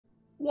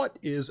What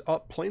is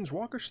up,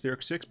 Planeswalkers?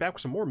 Therex6 back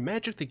with some more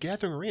Magic the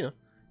Gathering Arena.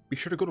 Be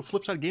sure to go to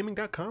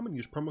flipsidegaming.com and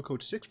use promo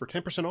code 6 for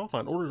 10% off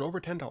on orders over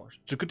 $10.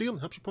 It's a good deal and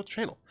helps support the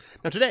channel.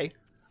 Now today,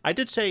 I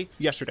did say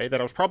yesterday that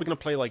I was probably going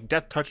to play like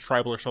Death Touch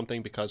Tribal or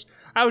something because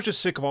I was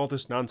just sick of all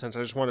this nonsense.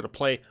 I just wanted to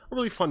play a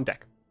really fun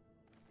deck.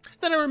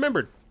 Then I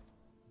remembered,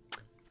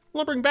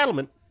 Lumbering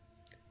Battlement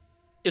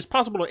is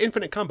possible to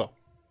infinite combo.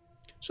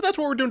 So that's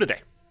what we're doing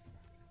today.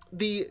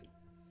 The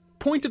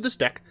point of this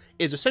deck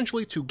is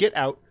essentially to get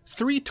out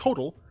 3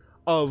 total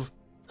of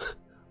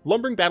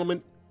Lumbering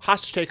Battlement,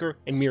 Hostage Taker,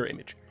 and Mirror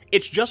Image.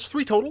 It's just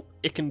 3 total.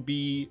 It can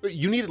be,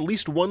 you need at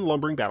least 1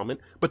 Lumbering Battlement,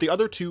 but the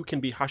other 2 can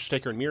be Hostage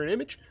Taker and Mirror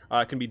Image.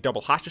 It can be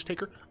double Hostage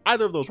Taker.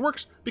 Either of those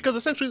works, because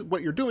essentially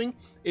what you're doing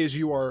is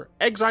you are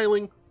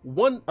exiling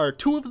 1 or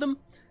 2 of them,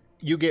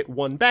 you get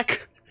 1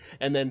 back,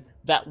 and then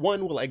that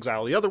 1 will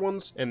exile the other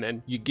ones, and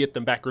then you get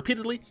them back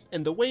repeatedly.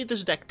 And the way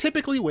this deck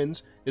typically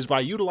wins is by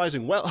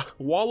utilizing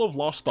Wall of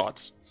Lost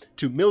Thoughts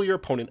to mill your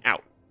opponent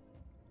out.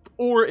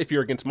 Or if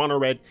you're against mono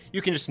red,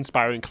 you can just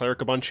Inspiring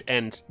Cleric a bunch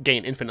and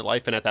gain infinite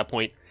life, and at that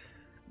point,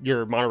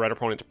 your mono red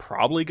opponent's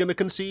probably going to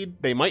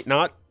concede. They might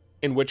not,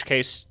 in which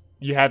case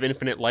you have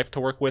infinite life to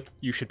work with.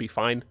 You should be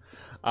fine.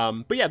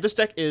 But yeah, this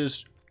deck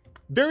is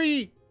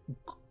very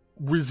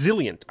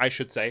resilient, I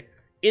should say,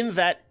 in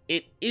that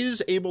it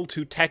is able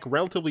to tech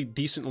relatively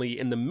decently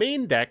in the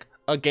main deck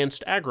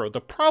against aggro. The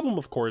problem,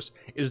 of course,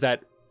 is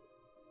that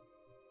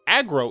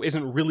aggro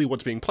isn't really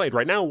what's being played.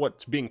 Right now,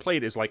 what's being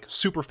played is like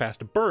super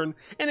fast burn,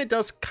 and it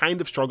does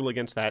kind of struggle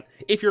against that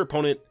if your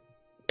opponent,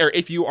 or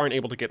if you aren't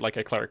able to get like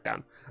a cleric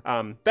down.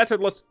 That said,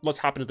 let's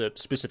hop into the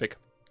specific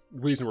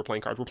reason we're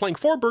playing cards. We're playing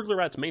 4 Burglar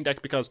Rat's main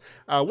deck because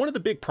one of the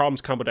big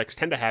problems combo decks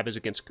tend to have is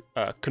against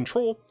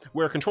control,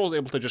 where control is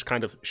able to just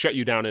kind of shut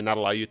you down and not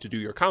allow you to do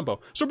your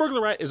combo. So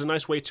Burglar Rat is a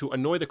nice way to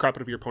annoy the crap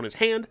out of your opponent's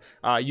hand.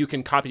 You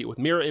can copy it with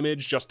Mirror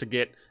Image just to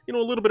get, you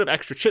know, a little bit of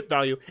extra chip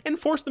value and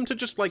force them to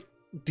just like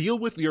deal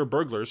with your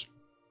burglars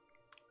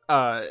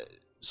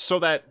so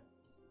that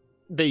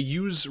they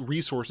use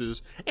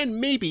resources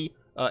and maybe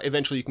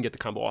eventually you can get the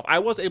combo off. I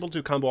was able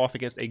to combo off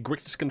against a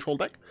Grixis control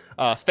deck,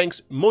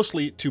 thanks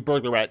mostly to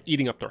Burglar Rat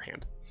eating up their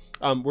hand.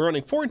 We're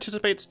running 4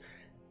 Anticipates.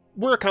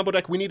 We're a combo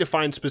deck. We need to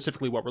find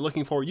specifically what we're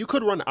looking for. You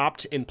could run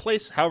Opt in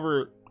place,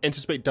 however,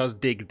 Anticipate does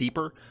dig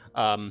deeper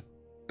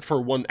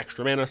for 1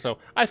 extra mana, so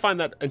I find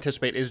that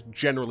Anticipate is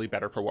generally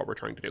better for what we're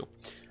trying to do.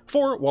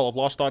 4 Wall of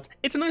Lost Thoughts.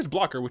 It's a nice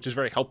blocker, which is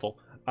very helpful.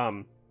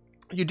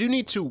 You do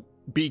need to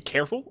be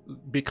careful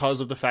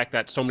because of the fact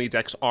that so many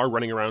decks are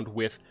running around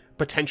with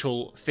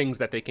potential things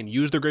that they can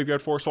use their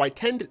graveyard for. So I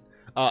tend,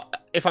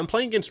 if I'm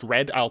playing against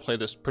red, I'll play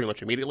this pretty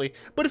much immediately.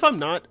 But if I'm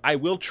not, I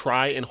will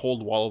try and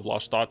hold Wall of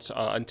Lost Thoughts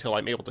until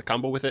I'm able to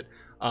combo with it,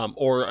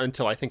 or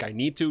until I think I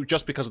need to,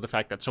 just because of the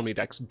fact that so many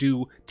decks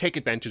do take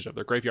advantage of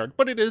their graveyard.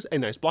 But it is a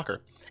nice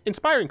blocker.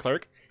 Inspiring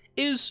Cleric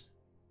is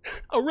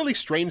a really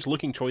strange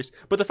looking choice,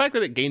 but the fact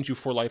that it gains you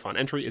 4 life on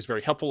entry is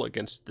very helpful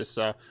against this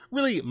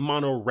really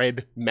mono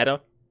red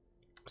meta.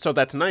 So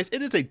that's nice.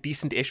 It is a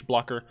decent-ish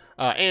blocker,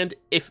 and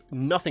if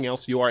nothing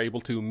else, you are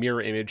able to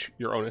mirror image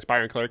your own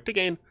Inspiring Cleric to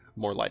gain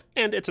more life,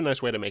 and it's a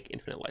nice way to make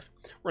infinite life.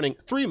 Running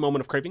 3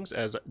 Moment of Cravings,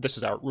 as this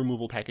is our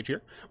removal package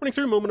here. Running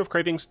 3 Moment of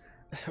Cravings,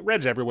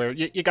 red's everywhere.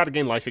 You gotta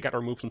gain life, you gotta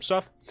remove some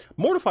stuff.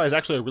 Mortify is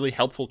actually a really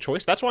helpful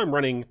choice. That's why I'm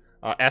running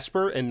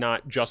Esper and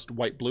not just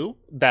white-blue,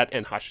 that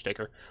and Hostage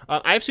Taker.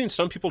 I've seen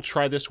some people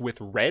try this with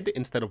red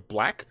instead of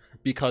black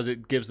because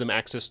it gives them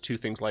access to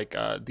things like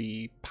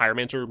the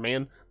Pyromancer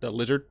man, the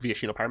lizard,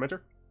 Viashino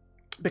Pyromancer,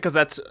 because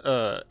that's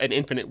an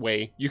infinite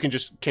way. You can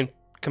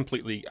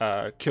completely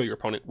kill your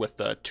opponent with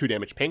 2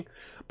 damage ping.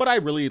 But I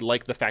really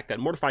like the fact that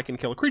Mortify can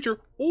kill a creature,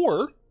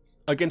 or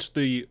against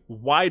the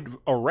wide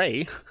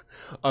array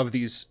of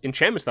these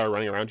enchantments that are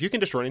running around, you can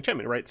destroy an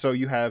enchantment, right? So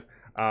you have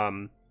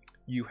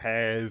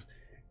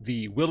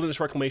the Wilderness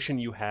Reclamation,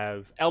 you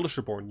have Eldest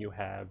Reborn, you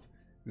have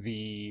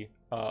the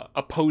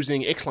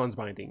opposing Ixalan's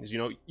Bindings, you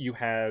know, you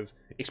have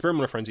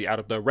Experimental Frenzy out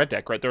of the red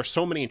deck, right? There are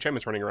so many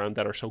enchantments running around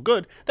that are so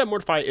good that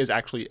Mortify is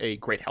actually a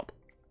great help.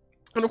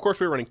 And of course,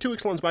 we're running 2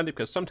 Ixalan's Binding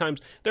because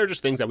sometimes there are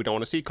just things that we don't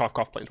want to see, cough,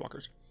 cough,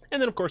 Planeswalkers.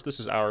 And then, of course, this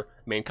is our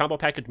main combo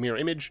package, Mirror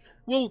Image.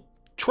 We'll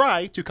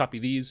try to copy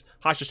these.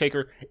 Hostage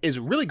Taker is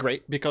really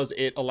great because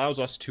it allows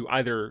us to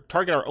either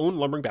target our own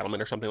Lumbering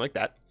Battlement or something like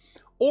that,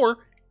 or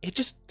it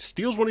just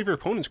steals one of your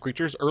opponent's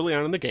creatures early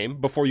on in the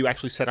game before you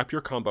actually set up your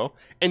combo,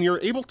 and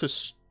you're able to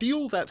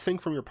steal that thing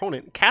from your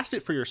opponent, cast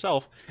it for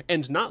yourself,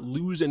 and not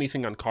lose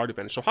anything on card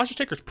advantage. So Hostage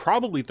Taker is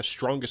probably the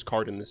strongest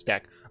card in this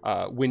deck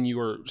when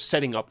you're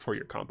setting up for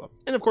your combo.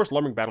 And of course,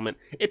 Lumbering Battlement,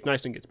 it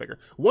nice and gets bigger.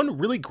 One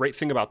really great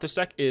thing about this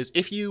deck is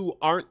if you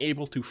aren't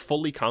able to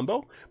fully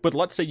combo, but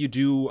let's say you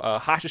do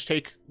Hostage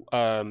Take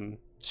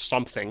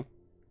something,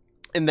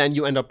 and then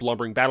you end up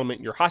Lumbering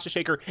Battlement your Hostage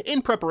Taker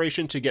in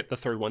preparation to get the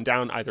 3rd one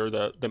down,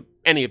 either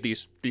any of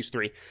these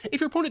 3.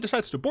 If your opponent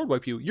decides to board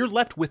wipe you, you're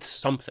left with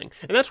something.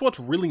 And that's what's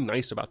really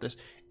nice about this.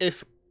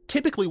 If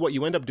typically what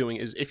you end up doing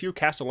is if you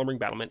cast a Lumbering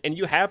Battlement and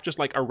you have just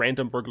like a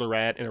random Burglar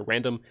Rat and a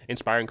random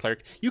Inspiring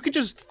Cleric, you can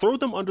just throw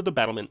them under the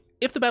battlement.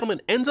 If the battlement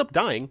ends up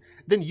dying,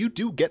 then you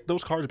do get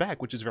those cards back,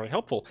 which is very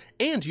helpful.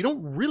 And you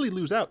don't really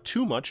lose out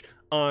too much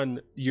on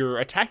your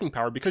attacking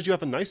power because you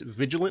have a nice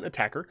Vigilant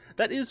attacker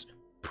that is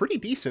pretty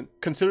decent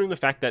considering the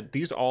fact that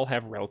these all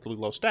have relatively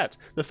low stats.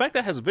 The fact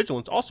that it has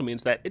Vigilance also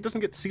means that it doesn't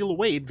get seal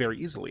away very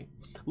easily.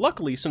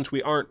 Luckily, since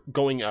we aren't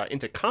going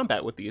into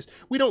combat with these,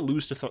 we don't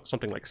lose to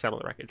something like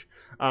Settlement Wreckage.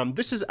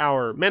 This is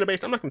our mana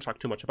base. I'm not going to talk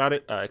too much about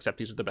it, except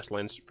these are the best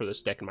lands for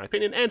this deck in my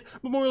opinion, and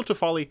Memorial to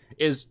Folly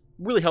is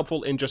really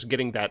helpful in just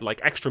getting that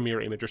like extra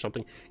mirror image or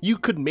something. You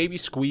could maybe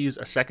squeeze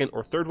a second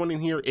or third one in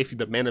here if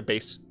the mana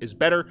base is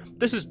better.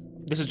 This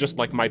is just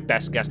like my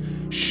best guess.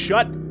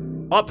 Shut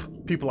up,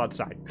 people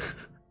outside.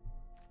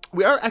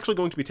 We are actually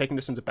going to be taking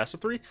this into best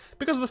of 3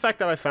 because of the fact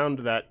that I found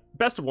that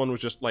best of 1 was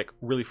just like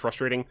really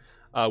frustrating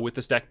with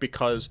this deck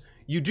because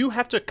you do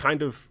have to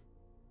kind of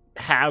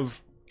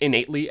have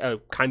innately a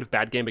kind of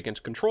bad game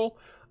against control.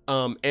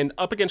 And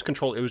up against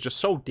control, it was just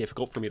so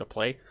difficult for me to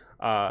play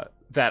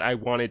that I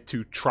wanted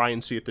to try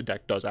and see if the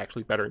deck does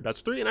actually better in best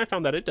of 3, and I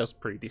found that it does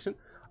pretty decent.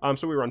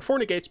 So we run 4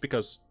 Negates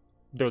because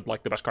they're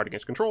like the best card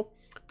against control.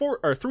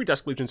 3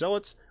 Dusk Legion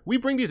Zealots. We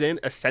bring these in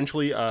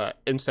essentially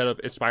instead of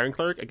Inspiring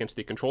Cleric against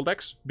the control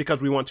decks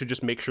because we want to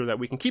just make sure that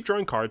we can keep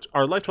drawing cards.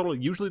 Our life total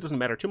usually doesn't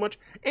matter too much,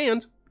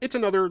 and it's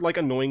another like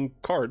annoying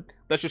card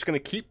that's just going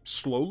to keep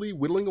slowly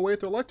whittling away at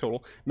their life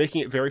total,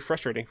 making it very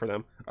frustrating for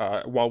them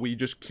while we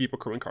just keep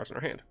accruing cards in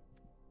our hand.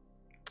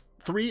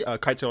 3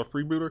 Kitesail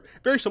Freebooter,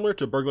 very similar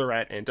to Burglar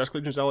Rat and Dusk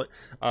Legion Zealot.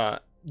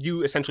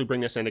 You essentially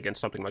bring this in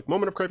against something like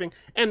Moment of Craving,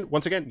 and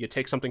once again, you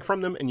take something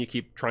from them and you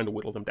keep trying to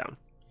whittle them down.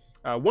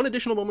 1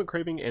 additional Moment of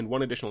Craving and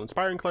 1 additional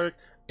Inspiring Cleric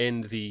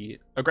in the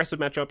aggressive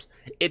matchups.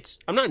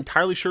 I'm not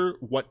entirely sure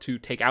what to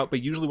take out,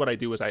 but usually what I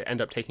do is I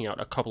end up taking out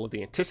a couple of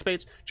the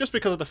Anticipates, just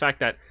because of the fact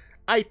that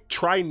I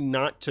try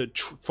not to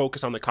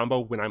focus on the combo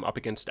when I'm up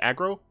against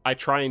aggro. I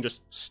try and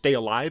just stay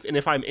alive, and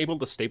if I'm able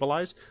to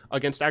stabilize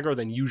against aggro,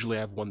 then usually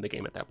I've won the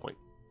game at that point.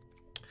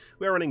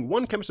 We are running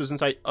 1 Chemister's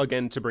Insight,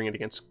 again, to bring it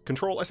against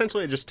control,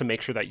 essentially just to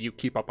make sure that you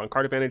keep up on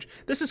card advantage.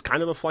 This is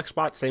kind of a flex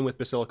spot, same with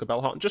Basilica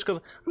Bell-Haunt, just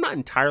because I'm not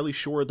entirely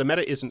sure. The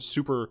meta isn't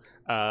super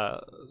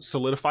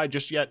solidified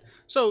just yet,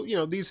 so, you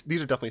know, these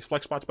are definitely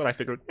flex spots, but I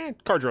figured,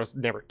 card draw is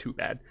never too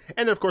bad.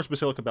 And then, of course,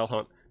 Basilica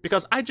Bell-Haunt,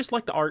 because I just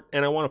like the art,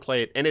 and I want to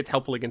play it, and it's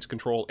helpful against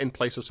control in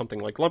place of something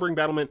like Lumbering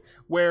Battlement,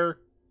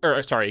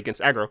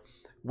 against aggro,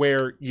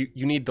 where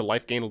you need the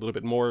life gain a little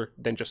bit more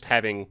than just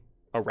having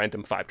a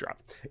random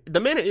 5-drop. The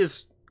mana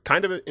is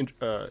kind of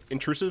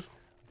intrusive,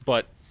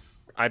 but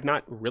I've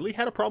not really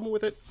had a problem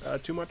with it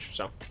too much,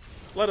 so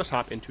let us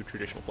hop into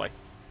traditional play.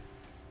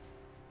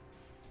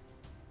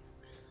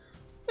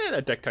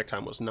 That DeckTech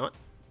time was not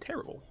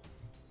terrible.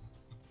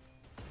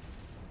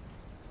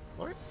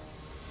 Alright,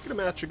 get a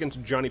match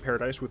against Johnny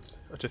Paradise with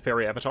a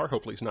Teferi Avatar.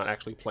 Hopefully he's not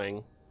actually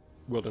playing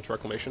Wilderness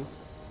Reclamation.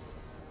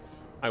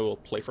 I will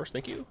play first,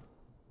 thank you.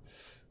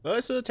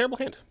 It's a terrible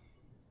hand.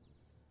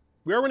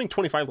 We are winning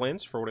 25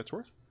 lands for what it's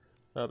worth.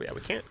 But yeah,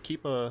 we can't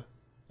keep a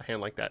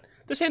hand like that.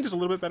 This hand is a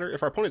little bit better.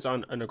 If our opponent's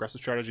on an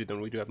aggressive strategy, then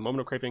we do have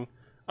Moment of Craving.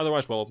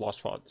 Otherwise, Well of Lost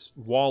Thoughts.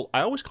 Wall,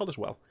 I always call this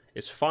Well,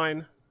 is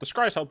fine. The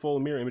Scry is helpful.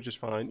 Mirror Image is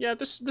fine. Yeah,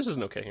 this is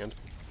an okay hand.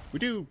 We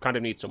do kind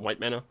of need some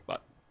white mana,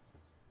 but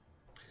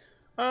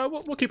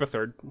we'll keep a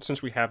third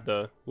since we have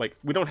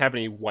we don't have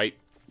any white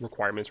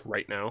requirements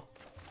right now.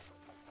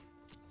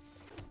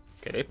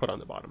 Okay, they put on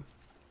the bottom.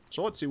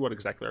 So let's see what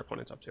exactly our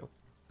opponent's up to.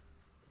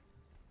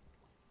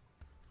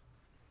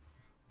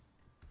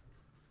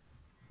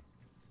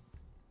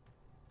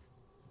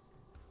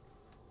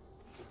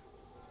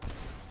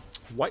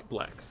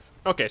 White-black.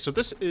 Okay, so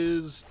this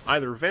is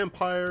either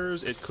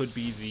vampires, it could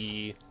be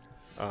the,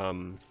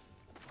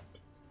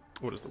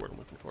 what is the word I'm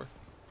looking for?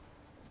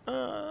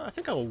 I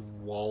think I'll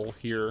wall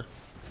here.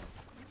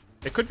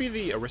 It could be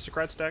the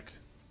Aristocrats deck.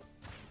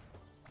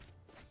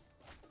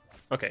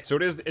 Okay, so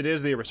it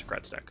is the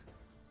Aristocrats deck.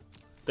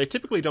 They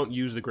typically don't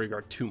use the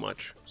graveyard too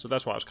much, so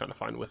that's why I was kind of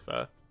fine with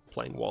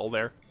playing wall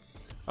there.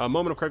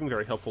 Moment of Craving,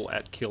 very helpful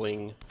at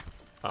killing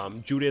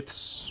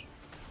Judith's,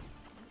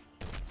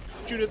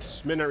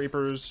 Midnight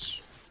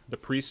Reapers, the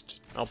Priest,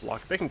 I'll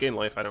block. They can gain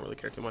life, I don't really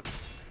care too much.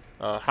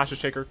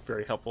 Hostage Taker,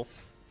 very helpful.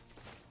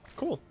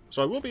 Cool,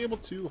 so I will be able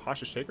to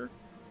Hostage Taker.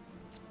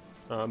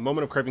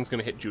 Moment of Craving is going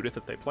to hit Judith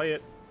if they play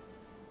it.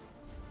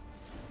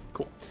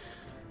 Cool.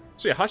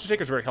 So yeah, Hostage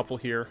Taker is very helpful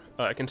here.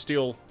 I can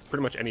steal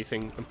pretty much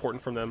anything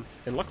important from them,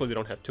 and luckily they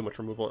don't have too much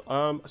removal.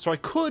 So I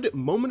could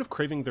Moment of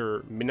Craving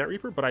their Midnight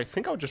Reaper, but I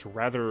think I would just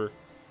rather...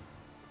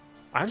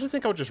 I actually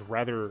think I would just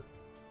rather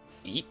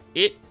eat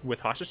it with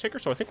Hostage Taker,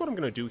 so I think what I'm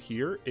going to do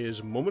here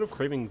is Moment of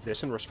Craving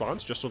this in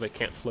response, just so they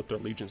can't flip their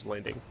Legion's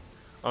Landing.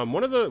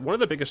 One of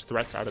the biggest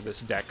threats out of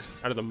this deck,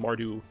 out of the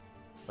Mardu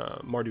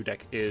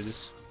deck,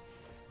 is...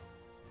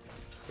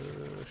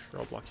 sure,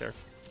 I'll block there.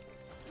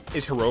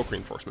 Is Heroic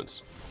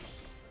Reinforcements.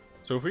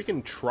 So if we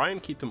can try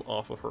and keep them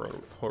off of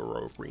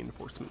Heroic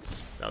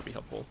Reinforcements, that would be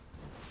helpful.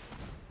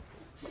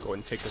 Go ahead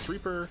and take this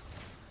Reaper.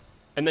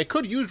 And they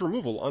could use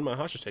removal on my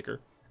Hostage Taker.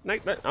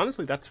 And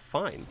honestly, that's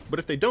fine. But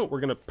if they don't, we're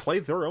going to play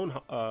their own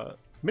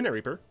Midnight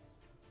Reaper.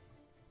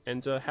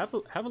 And have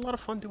a lot of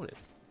fun doing it.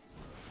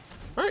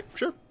 Alright,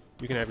 sure.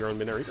 You can have your own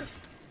Midnight Reaper.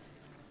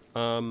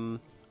 I'm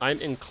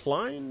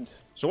inclined...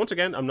 So once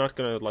again, I'm not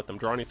going to let them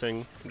draw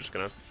anything. I'm just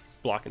going to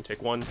block and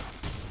take one.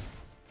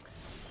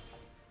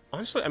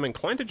 Honestly, I'm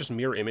inclined to just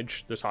mirror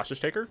image this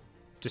Hostage Taker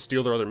to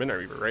steal their other Midnight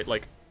Reaper, right?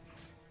 Like,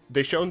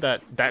 they've shown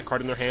that that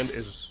card in their hand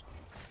is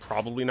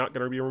probably not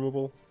going to be a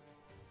removal.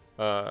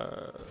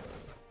 I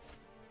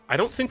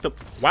don't think the...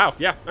 Wow,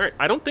 yeah, alright.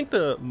 I don't think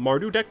the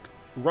Mardu deck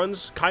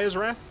runs Kaya's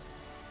Wrath.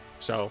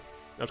 So,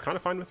 I was kind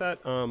of fine with that.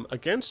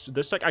 Against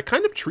this deck, I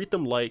kind of treat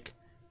them like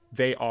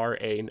they are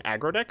an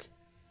aggro deck.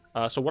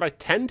 So what I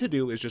tend to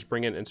do is just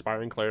bring in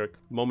Inspiring Cleric,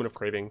 Moment of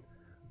Craving.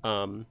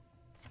 I'm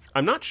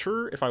not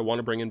sure if I want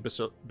to bring in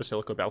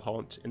Basilica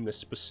Bell-Haunt in this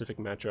specific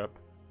matchup.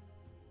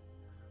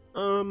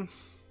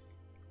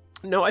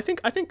 No, I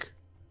think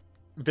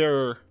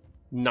they're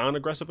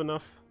non-aggressive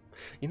enough.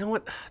 You know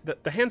what?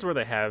 The hands where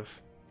they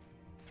have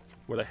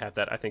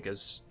that, I think,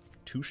 is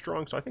too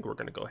strong. So I think we're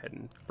going to go ahead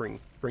and bring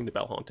the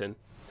Bell-Haunt in.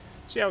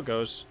 See how it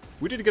goes.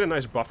 We did get a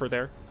nice buffer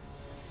there.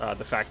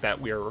 The fact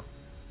that we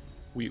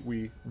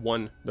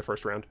won the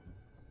first round.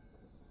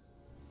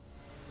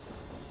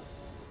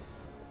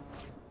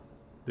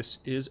 This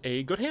is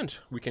a good hand.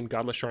 We can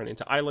Godless Shrine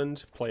into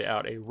Island, play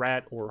out a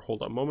Rat, or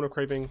hold up Moment of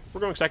Craving. We're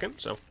going second,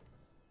 so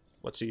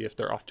let's see if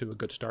they're off to a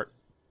good start.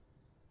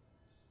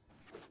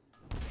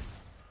 All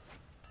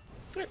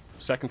right,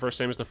 second first,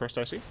 same as the first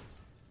I see.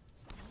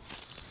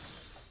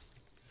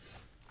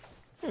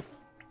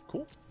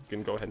 Cool. You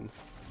can go ahead and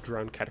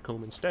Drowned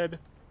Catacomb instead.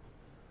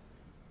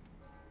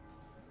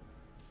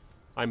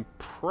 I'm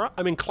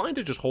inclined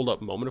to just hold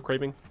up Moment of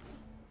Craving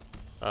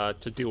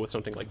to deal with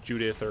something like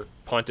Judith or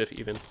Pontiff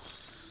even.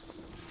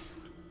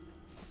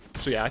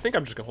 So yeah, I think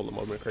I'm just going to hold up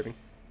Moment of Craving.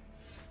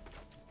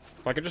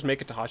 If I could just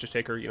make it to Hostage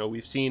Taker, you know,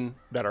 we've seen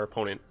that our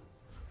opponent,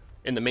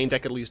 in the main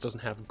deck at least,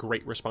 doesn't have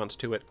great response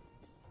to it.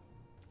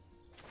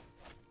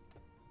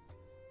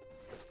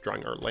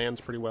 Drawing our lands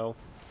pretty well.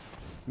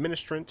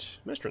 Ministrant's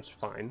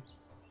fine.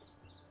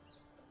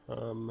 Yeah,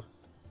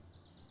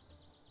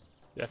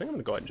 I think I'm going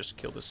to go ahead and just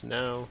kill this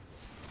now.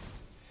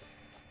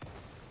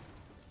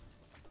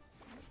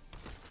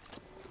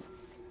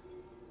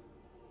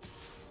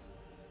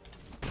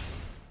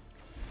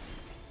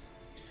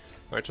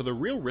 Alright, so the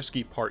real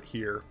risky part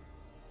here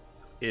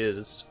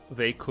is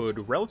they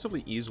could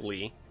relatively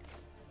easily...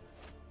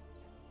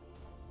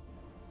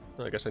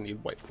 I guess I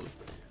need white blue.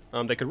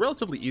 They could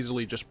relatively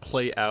easily just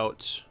play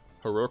out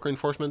Heroic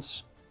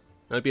Reinforcements.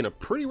 That'd be in a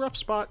pretty rough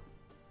spot.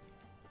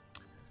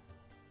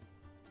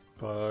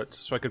 But,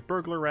 so I could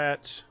Burglar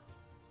Rat.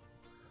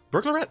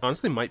 Burglar Rat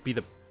honestly might be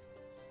the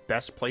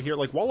best play here.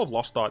 Like, Wall of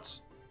Lost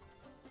Thoughts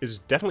is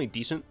definitely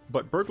decent,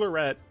 but Burglar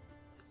Rat,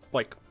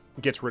 like,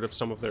 gets rid of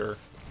some of their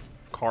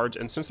cards,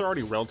 and since they're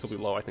already relatively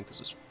low, I think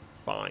this is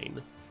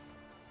fine.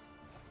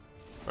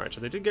 Alright, so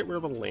they did get rid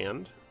of a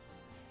land.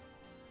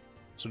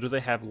 So do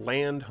they have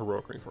land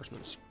Heroic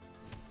Reinforcements?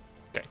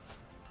 Okay.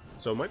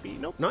 So it might be...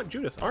 Nope, not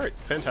Judith. Alright,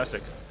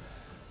 fantastic.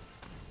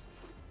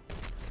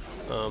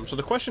 So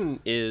the question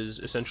is,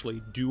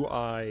 essentially, do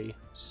I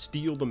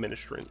steal the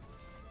Ministrant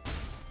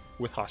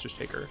with Hostage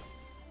Taker?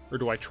 Or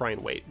do I try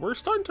and wait? We're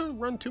starting to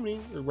run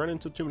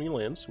into too many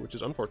lands, which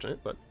is unfortunate,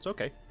 but it's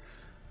okay.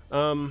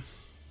 I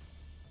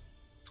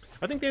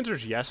think the answer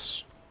is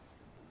yes.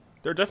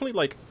 There are definitely,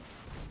 like,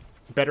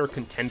 better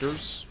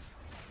contenders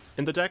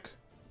in the deck.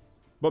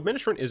 But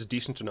Ministrant is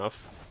decent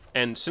enough.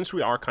 And since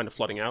we are kind of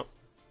flooding out,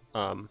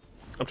 I'm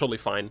totally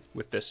fine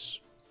with this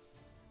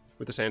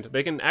hand.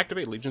 They can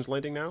activate Legion's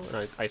Landing now,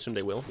 and I assume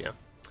they will, yeah.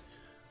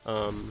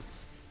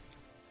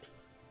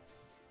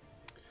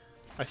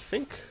 I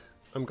think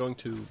I'm going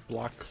to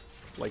block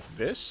like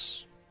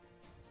this.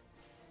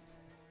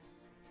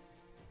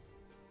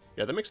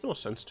 Yeah, that makes the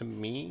most sense to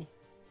me.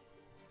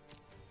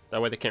 That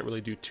way they can't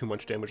really do too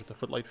much damage with the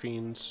Footlight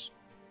Fiends.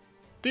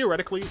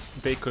 Theoretically,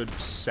 they could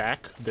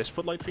sack this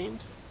Footlight Fiend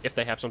if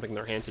they have something in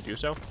their hand to do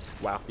so.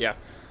 Wow, yeah.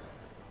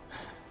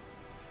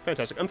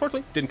 Fantastic.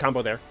 Unfortunately, didn't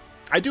combo there.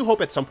 I do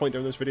hope at some point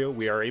during this video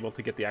we are able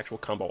to get the actual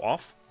combo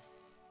off.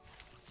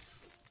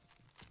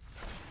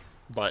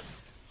 But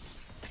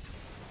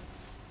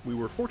we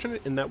were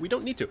fortunate in that we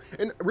don't need to.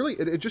 And really,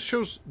 it just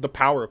shows the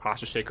power of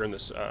Hostage Taker in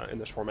this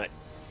format.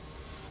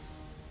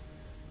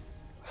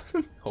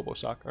 Hobo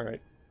Sock, alright.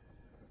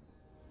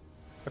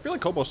 I feel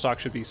like Hobo Sock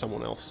should be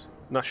someone else,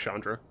 not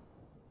Chandra.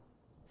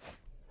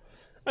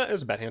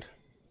 It's a bad hand.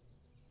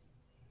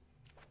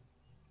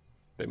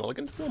 They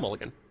mulligan? No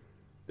mulligan.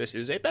 This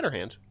is a better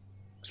hand.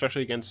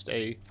 Especially against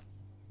a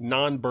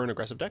non-burn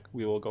aggressive deck.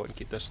 We will go ahead and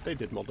keep this. They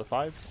did mull to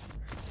 5.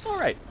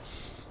 Alright.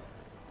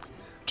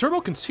 Turbo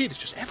Concede is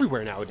just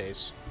everywhere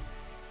nowadays.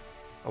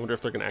 I wonder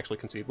if they're going to actually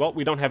concede. Well,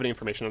 we don't have any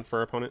information for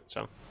our opponent,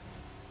 so...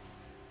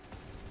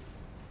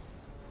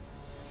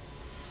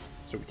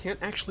 So we can't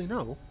actually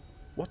know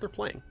what they're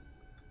playing.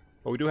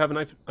 But we do have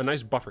a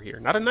nice buffer here.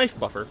 Not a knife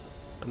buffer,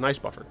 a nice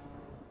buffer.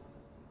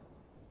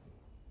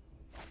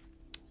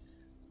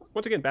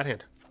 Once again, bad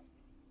hand.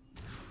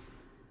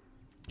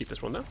 Keep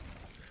this one, though.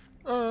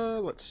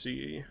 Let's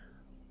see.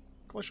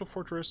 Glacial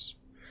Fortress.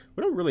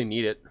 We don't really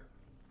need it.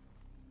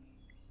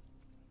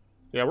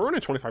 Yeah, we're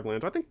running 25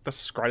 lands. I think the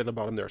scry at the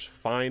bottom there is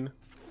fine.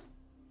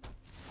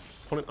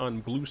 Opponent on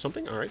blue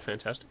something. Alright,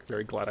 fantastic.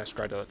 Very glad I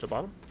scried to the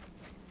bottom.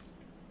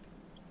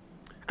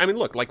 I mean,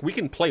 look, like, we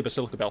can play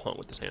Basilica Bell-Haunt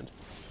with this hand.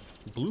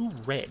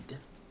 Blue-red.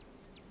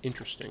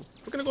 Interesting.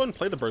 We're going to go ahead and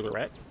play the Burglar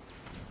Rat.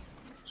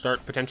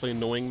 Start potentially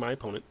annoying my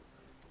opponent.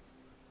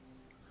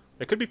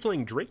 They could be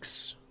playing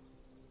Drakes.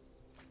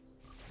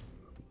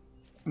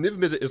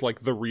 Niv-Mizzet is,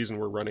 like, the reason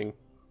we're running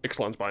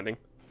Ixalan's Binding.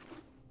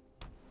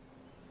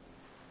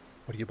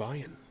 What are you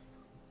buying?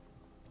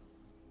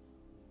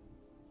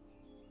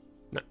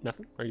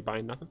 Nothing? Are you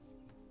buying nothing?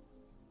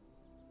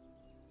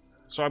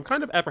 So I'm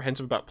kind of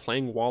apprehensive about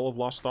playing Wall of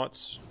Lost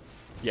Thoughts.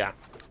 Yeah,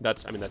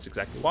 that's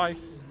exactly why.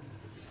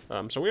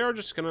 So we are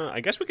just gonna, I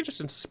guess we could just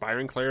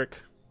Inspiring Cleric.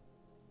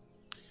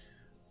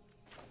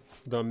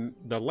 The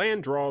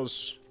land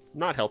draws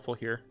not helpful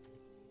here.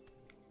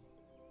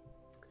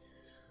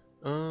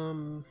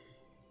 Yeah,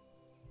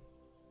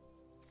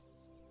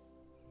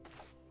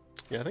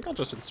 I think I'll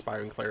just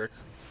Inspiring Cleric.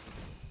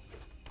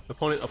 The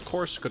opponent, of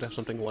course, could have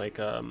something like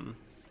the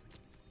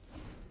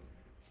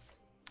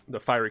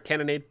Fiery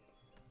Cannonade.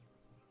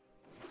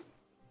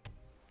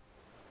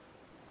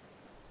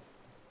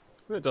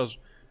 That does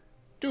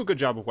do a good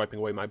job of wiping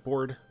away my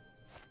board.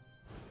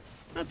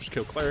 I'll just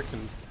kill Cleric,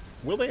 and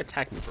will they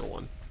attack me for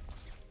one?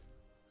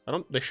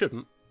 They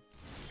shouldn't.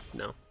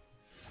 No.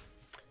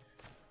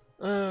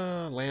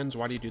 Lands,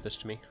 why do you do this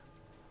to me?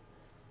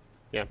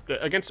 Yeah,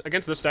 against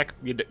this deck,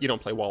 you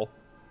don't play Wall.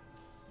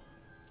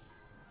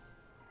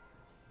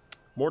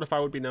 Mortify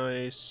would be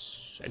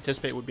nice.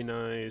 Anticipate would be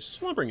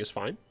nice. Lumbering is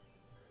fine.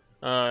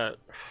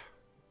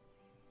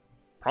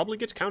 Probably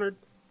gets countered.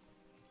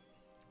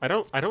 I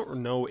don't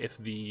know if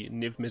the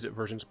Niv-Mizzet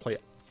versions play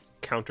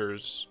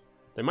counters.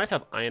 They might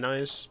have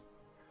Ionize.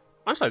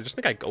 Honestly, I just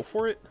think I go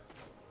for it.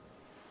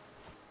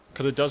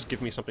 Because it does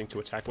give me something to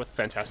attack with.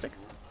 Fantastic.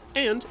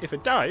 And if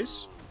it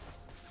dies,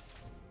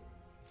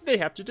 they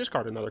have to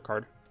discard another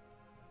card.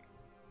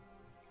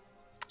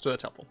 So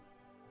that's helpful.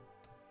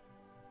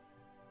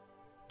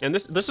 And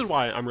this is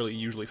why I'm really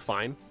usually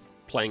fine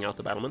playing out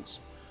the battlements.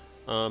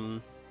 I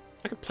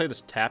could play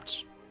this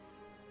tapped.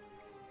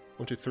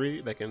 1, 2,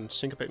 3. They can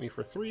syncopate me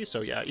for 3.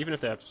 So yeah, even if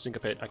they have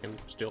syncopate, I can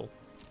still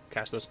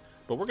cast this.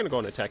 But we're gonna go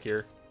and attack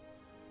here.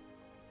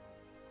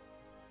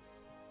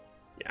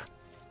 Yeah,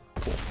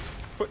 cool.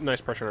 Putting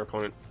nice pressure on our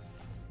opponent,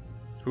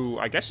 who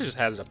I guess just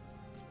has a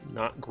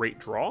not great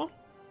draw.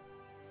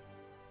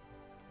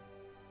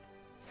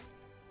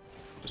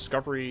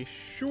 Discovery,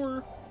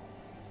 sure.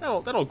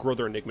 That'll grow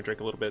their Enigma Drake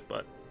a little bit,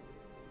 but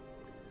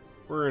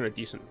we're in a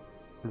decent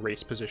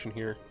race position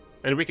here.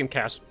 And we can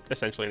cast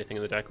essentially anything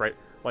in the deck, right?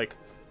 Like,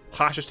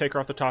 Hash's Taker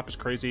off the top is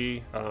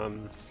crazy.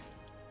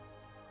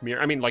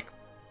 Mirror, I mean, like,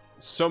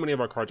 so many of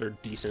our cards are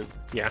decent.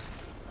 Yeah.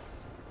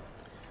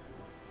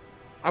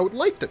 I would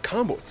like to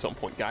combo at some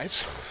point,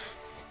 guys.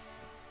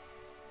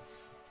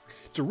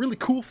 It's a really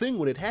cool thing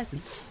when it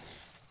happens.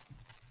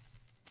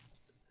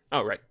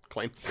 Oh, right.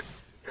 Claim.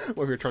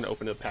 Well, we were trying to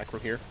open the pack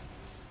from here.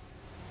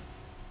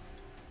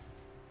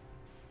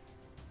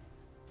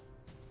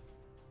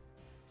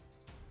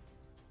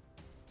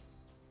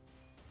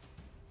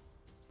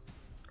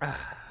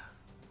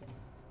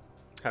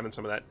 Having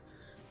some of that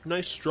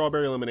nice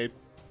strawberry lemonade.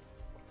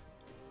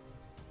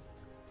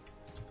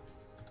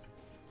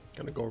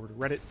 Gonna go over to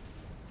Reddit.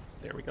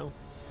 There we go.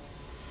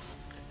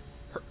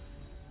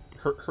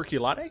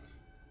 Herculade?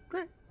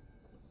 Great.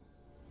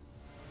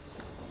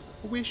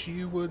 Wish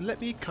you would let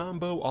me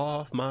combo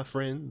off my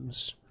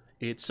friends.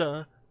 It's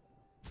a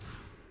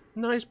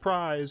nice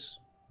prize.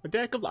 A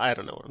deck of... I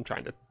don't know. I'm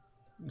trying to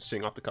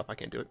sing off the cuff. I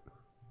can't do it.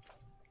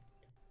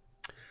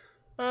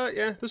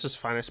 Yeah, this is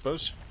fine, I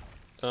suppose.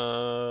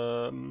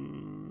 Yeah,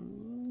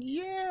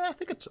 I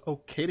think it's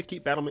okay to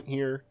keep Battlement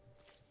here.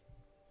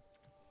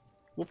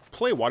 We'll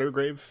play Watery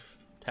Grave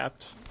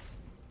tapped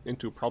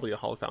into probably a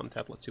Hallowed Fountain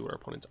tap. Let's see what our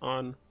opponent's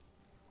on.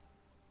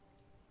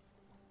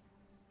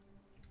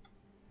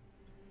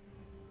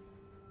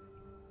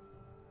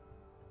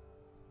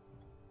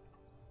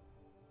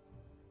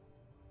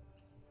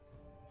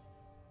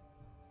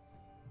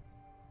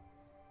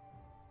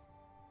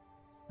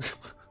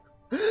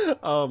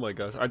 Oh my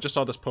gosh, I just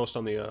saw this post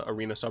on the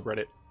Arena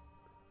subreddit.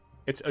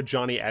 It's a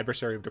Johnny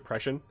Adversary of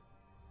Depression.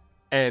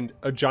 And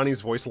a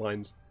Johnny's voice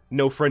lines,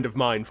 "No friend of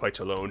mine fights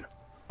alone.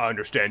 I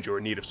understand you're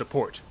in need of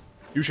support.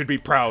 You should be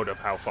proud of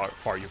how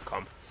far you've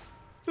come.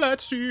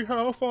 Let's see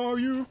how far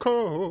you've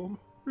come.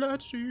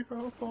 Let's see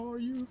how far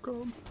you've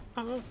come.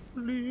 I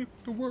believe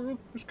the world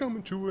is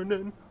coming to an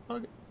end." I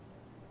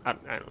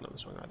don't know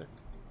this song either.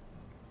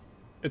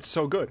 It's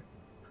so good.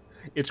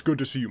 It's good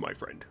to see you, my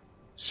friend.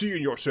 See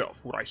in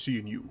yourself what I see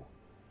in you.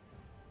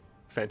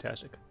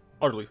 Fantastic.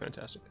 Utterly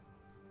fantastic.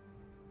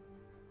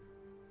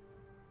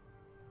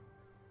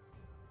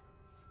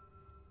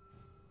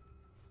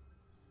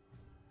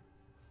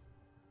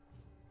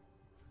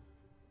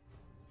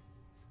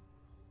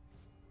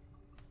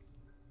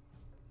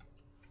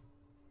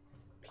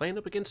 playing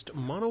up against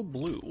Mono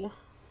Blue.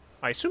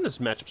 I assume this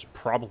matchup's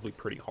probably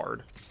pretty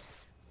hard.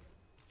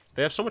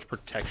 They have so much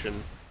protection.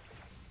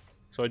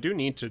 So I do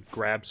need to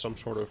grab some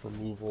sort of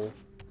removal.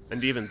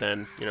 And even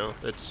then, you know,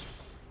 it's...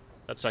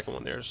 That second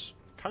one there's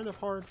kind of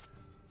hard.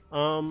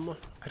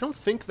 I don't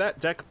think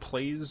that deck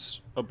plays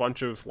a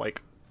bunch of,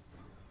 like,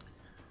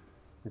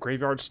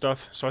 graveyard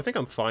stuff. So I think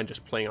I'm fine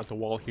just playing out the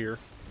wall here.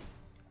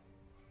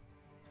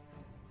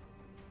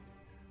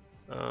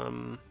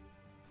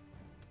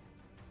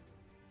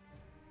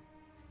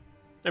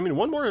 I mean,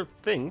 one more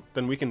thing,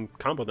 then we can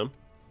combo them.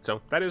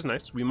 So that is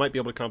nice. We might be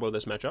able to combo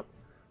this matchup.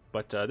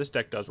 But this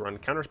deck does run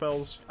counter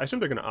spells. I assume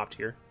they're going to opt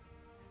here.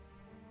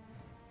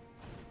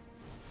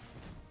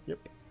 Yep.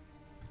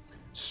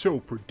 So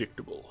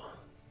predictable.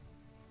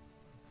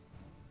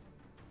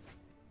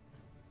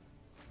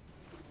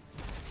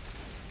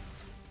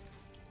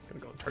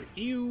 Gonna go and target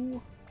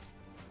you.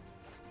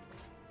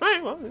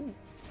 Alright, well,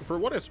 for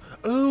what is...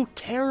 Oh,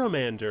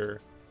 Terramander!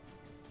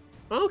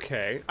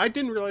 Okay, I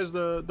didn't realize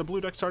the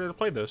blue deck started to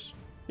play this.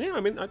 Yeah, I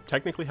mean, I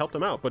technically helped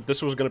them out, but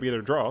this was going to be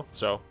their draw,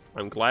 so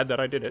I'm glad that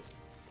I did it.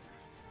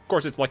 Of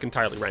course, it's like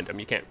entirely random.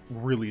 You can't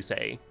really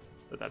say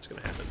that that's going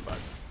to happen, but...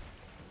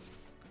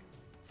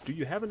 Do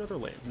you have another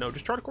land? No,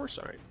 just chart a course?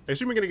 Alright. I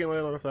assume you're going to get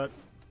land out of that.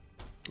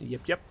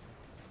 Yep, yep.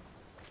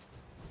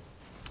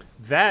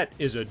 That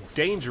is a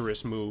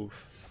dangerous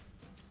move.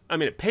 I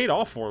mean, it paid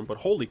off for him, but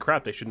holy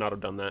crap, they should not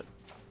have done that.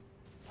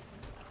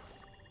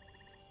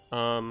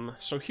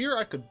 So here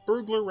I could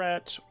Burglar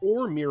Rat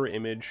or Mirror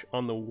Image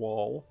on the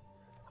wall.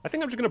 I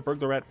think I'm just gonna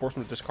Burglar Rat, force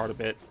them to discard a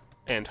bit,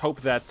 and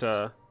hope that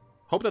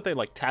they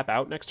like tap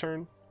out next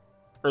turn,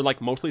 or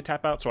like mostly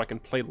tap out, so I can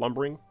play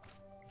Lumbering.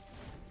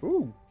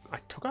 Ooh, I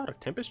took out a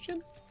Tempest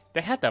Djinn?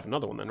 They had to have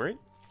another one then, right?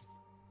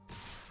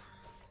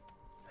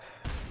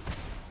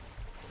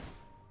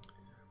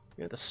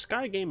 Yeah, the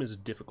Sky game is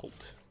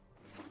difficult.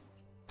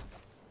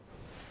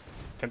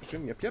 Tempest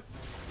Djinn, yep, yep.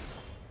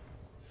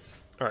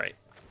 Alright.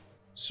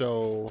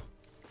 So,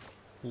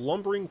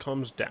 Lumbering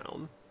comes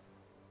down.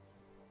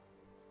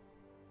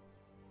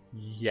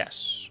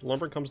 Yes,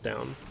 Lumbering comes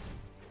down.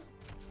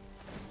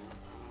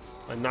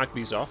 I knock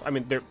these off. I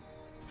mean,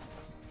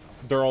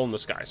 they're all in the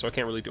sky, so I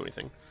can't really do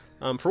anything.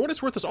 For what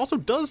it's worth, this also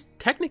does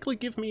technically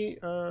give me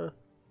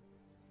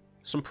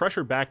some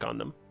pressure back on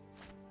them.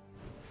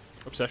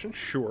 Obsession,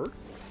 sure.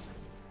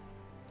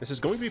 This is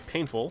going to be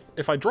painful.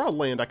 If I draw a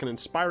land, I can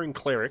Inspiring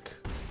Cleric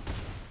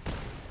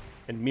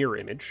and Mirror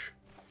Image.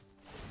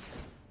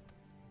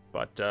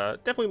 But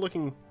definitely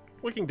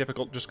looking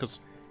difficult just because,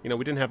 you know,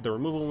 we didn't have the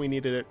removal when we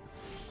needed it.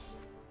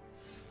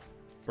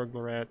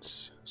 Burglar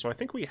Rats. So I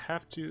think we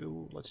have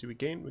to, let's see, we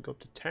go up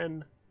to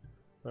 10.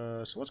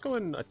 So let's go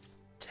ahead and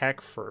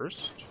attack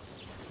first.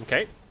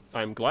 Okay,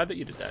 I'm glad that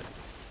you did that.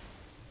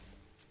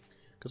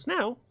 Because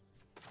now,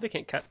 they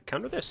can't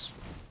counter this.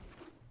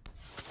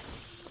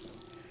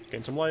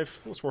 Gain some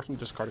life. Let's force them to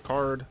discard a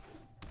card.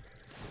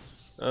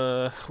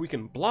 We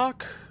can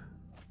block.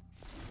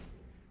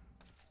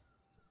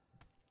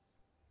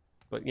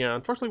 But yeah,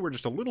 unfortunately we're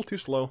just a little too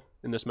slow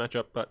in this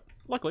matchup, but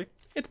luckily,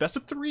 it's best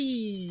of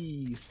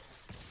 3!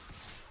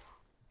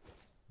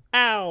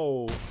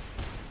 Ow!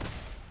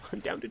 I'm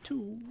down to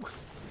 2.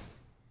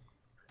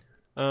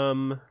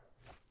 Yeah,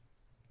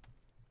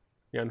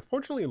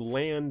 unfortunately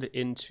land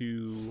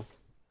into...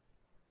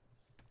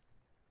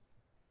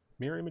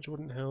 Mirror Image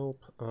wouldn't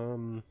help.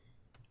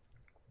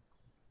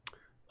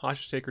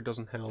 Hostage Taker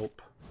doesn't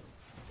help.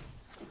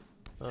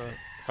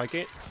 If I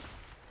get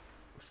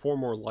 4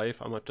 more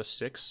life, I'm up to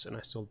 6, and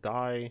I still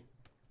die.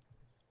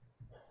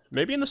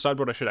 Maybe in the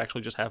sideboard I should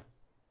actually just have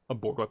a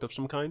board wipe of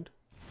some kind.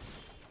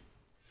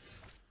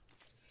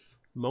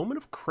 Moment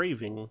of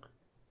Craving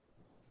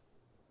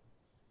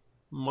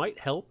might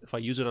help if I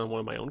use it on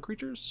one of my own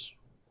creatures.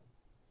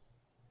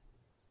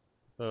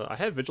 I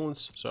have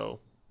Vigilance, so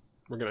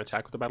we're going to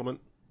attack with the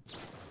Battlement.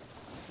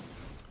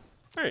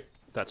 Alright,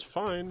 that's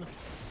fine.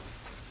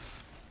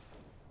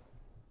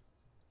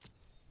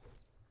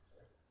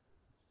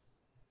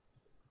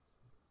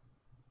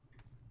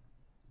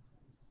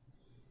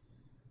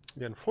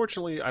 Yeah,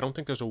 unfortunately, I don't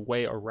think there's a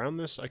way around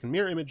this. I can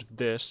Mirror Image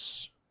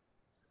this,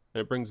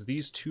 and it brings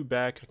these 2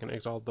 back. I can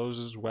exile those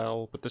as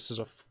well, but this is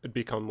it'd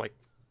become, like,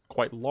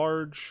 quite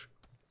large,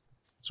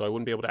 so I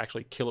wouldn't be able to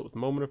actually kill it with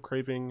Moment of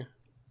Craving.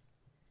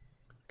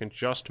 I can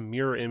just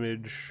Mirror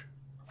Image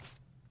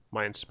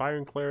my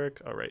Inspiring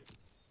Cleric. Alright.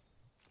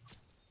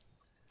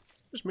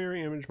 Just Mirror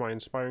Image my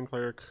Inspiring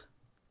Cleric.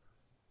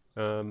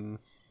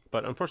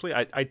 But unfortunately,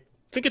 I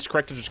think it's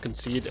correct to just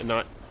concede and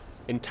not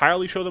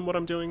entirely show them what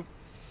I'm doing.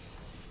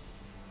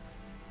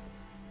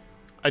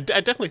 I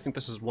definitely think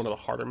this is one of the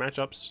harder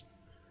matchups.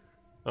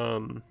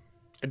 I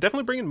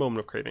definitely bring in Moment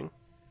of Craving.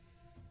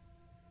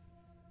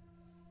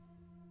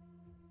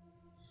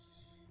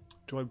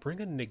 Do I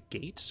bring in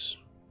Negates?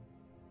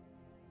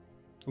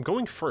 I'm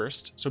going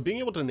first, so being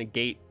able to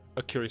negate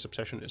a Curious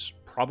Obsession is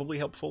probably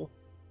helpful.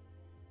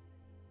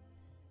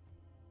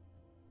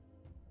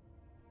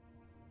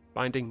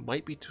 Binding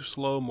might be too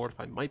slow,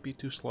 Mortify might be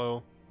too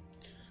slow.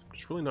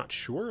 Just really not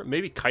sure.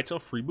 Maybe Kitesail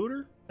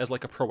Freebooter as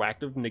like a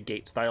proactive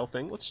negate style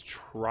thing. Let's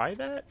try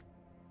that.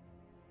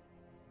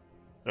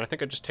 And I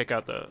think I just take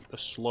out the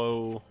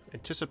slow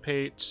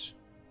anticipate.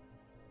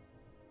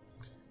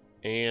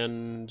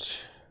 And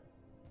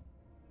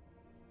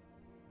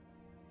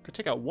could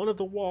take out one of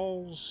the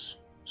walls,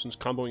 since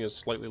comboing is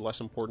slightly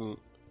less important.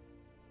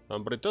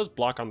 But it does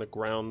block on the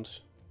ground.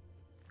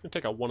 I'm gonna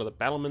take out one of the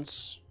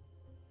battlements.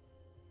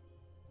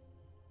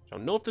 I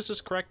don't know if this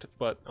is correct,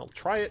 but I'll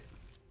try it.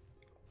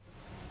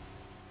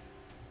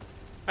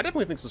 I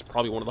definitely think this is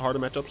probably one of the harder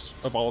matchups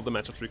of all of the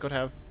matchups we could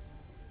have.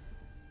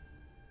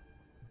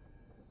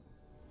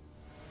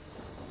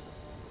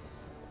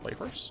 Play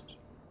first.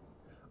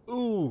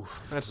 Ooh,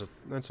 that's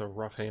a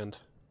rough hand.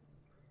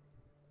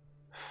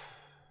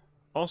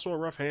 Also a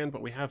rough hand,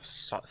 but we have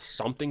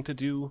something to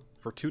do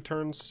for 2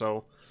 turns,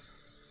 so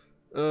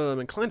I'm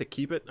inclined to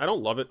keep it. I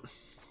don't love it.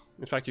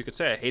 In fact, you could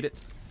say I hate it.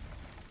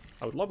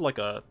 I would love like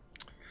a...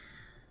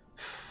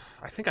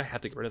 I think I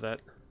have to get rid of that,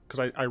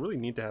 because I really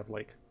need to have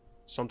like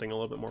something a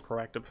little bit more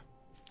proactive.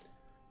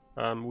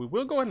 We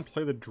will go ahead and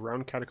play the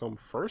Drowned Catacomb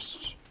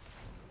first,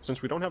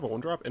 since we don't have a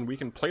 1-drop, and we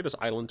can play this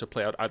island to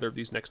play out either of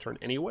these next turn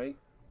anyway.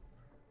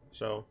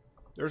 So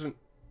there isn't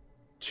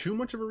too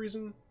much of a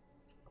reason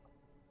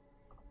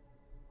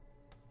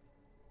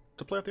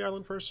to play out the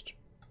island first.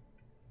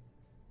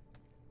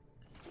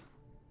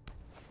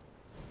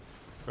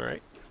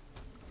 Alright.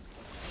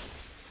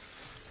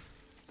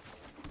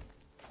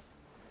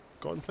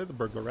 Go ahead and play the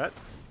Burglar Rat.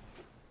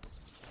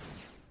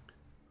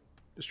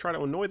 Just try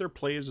to annoy their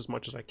plays as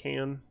much as I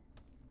can.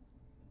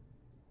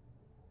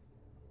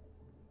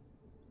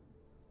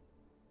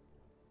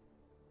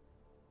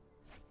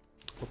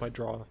 Hope I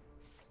draw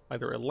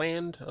either a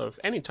land of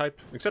any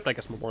type, except I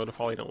guess Memorial to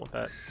Folly, I don't want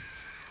that.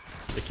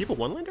 They keep a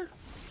 1-lander?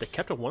 They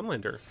kept a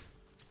 1-lander.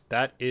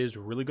 That is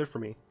really good for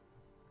me.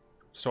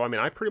 So, I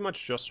mean, I pretty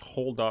much just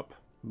hold up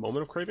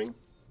Moment of Craving.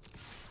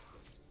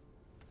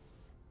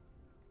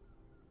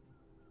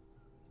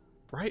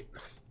 Right?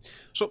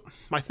 So,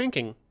 my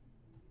thinking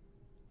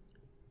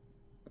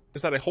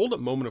is that I hold up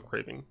Moment of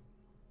Craving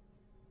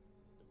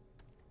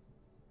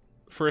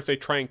for if they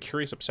try and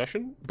Curious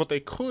Obsession, but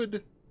they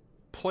could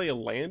play a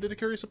land into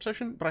Curious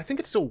Obsession, but I think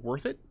it's still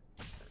worth it.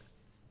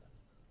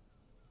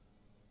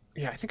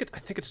 Yeah, I think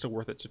it's still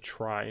worth it to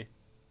try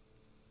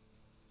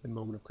in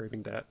Moment of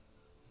Craving that.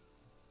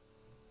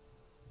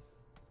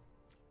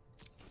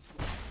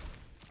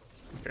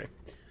 Okay.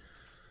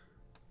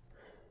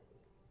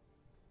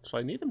 So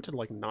I need them to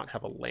like not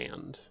have a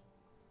land,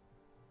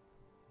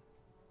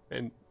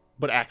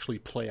 but actually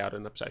play out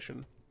an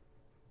Obsession.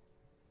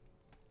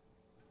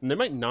 And they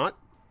might not.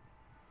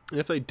 And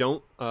if they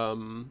don't,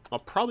 I'll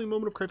probably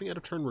Moment of Craving out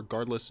of turn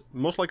regardless.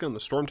 Most likely on the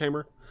Storm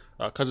Tamer,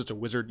 because it's a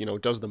wizard, you know,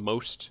 it does the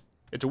most.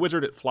 It's a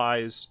wizard, it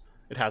flies,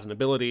 it has an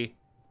ability.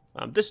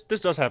 This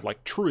does have,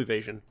 like, true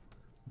evasion,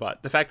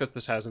 but the fact that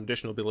this has an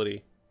additional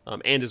ability,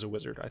 and is a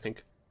wizard, I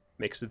think,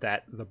 makes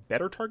that the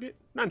better target.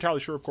 Not entirely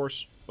sure, of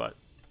course, but...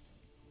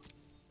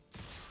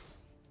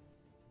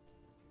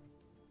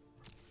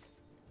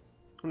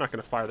 I'm not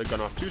going to fire the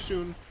gun off too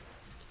soon.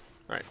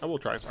 Alright, I will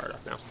try to fire it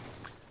off now.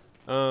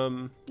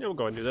 Yeah, we'll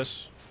go ahead and do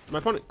this. My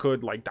opponent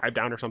could, like, dive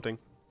down or something.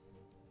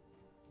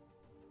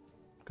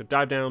 Could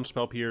dive down,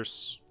 spell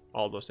pierce.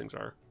 All of those things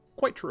are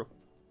quite true.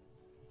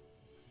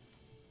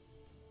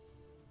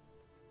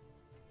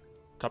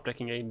 Top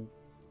decking a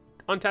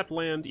untapped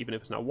land, even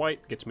if it's not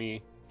white, gets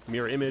me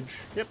mirror image.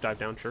 Yep, dive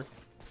down, sure.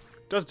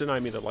 Does deny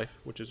me the life,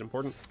 which is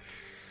important.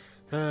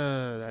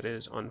 That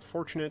is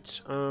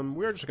unfortunate.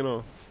 We are just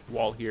gonna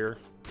wall here.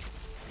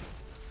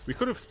 We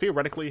could have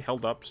theoretically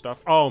held up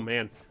stuff. Oh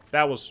man,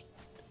 that was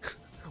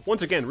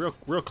once again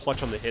real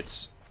clutch on the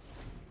hits.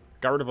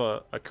 Got rid of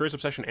a Curious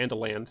Obsession and a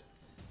land.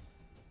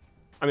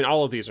 I mean,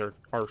 all of these are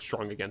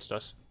strong against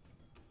us.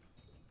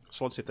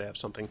 So let's see if they have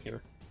something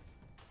here.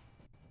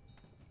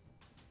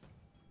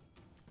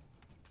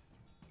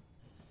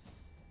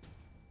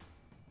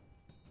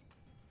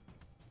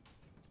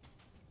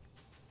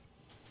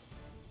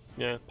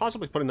 Yeah,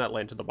 possibly putting that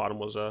land to the bottom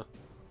was a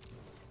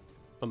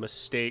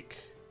mistake.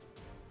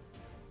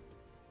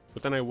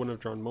 But then I wouldn't have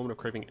drawn Moment of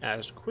Craving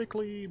as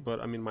quickly, but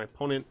I mean, my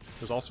opponent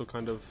is also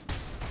kind of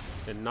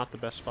in not the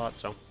best spot,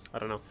 so I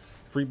don't know.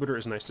 Freebooter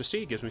is nice to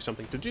see, gives me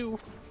something to do.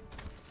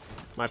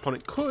 My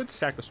opponent could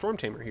sack the Storm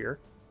Tamer here.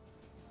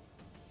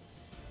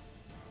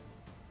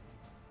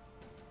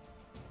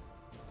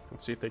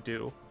 Let's see if they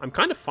do. I'm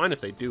kind of fine if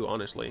they do,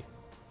 honestly,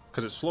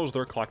 because it slows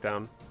their clock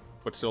down,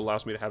 but still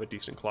allows me to have a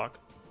decent clock.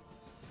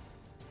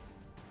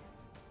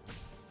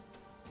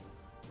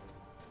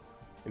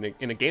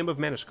 In a game of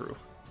Mana Screw,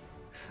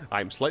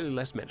 I'm slightly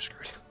less Mana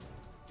Screwed.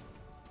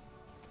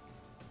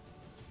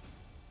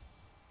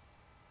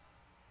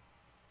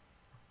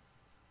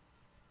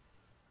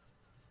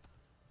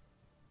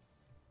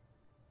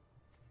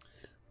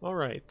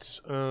 Alright,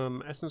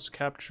 Essence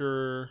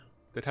Capture,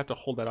 they'd have to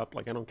hold that up,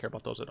 like I don't care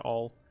about those at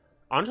all.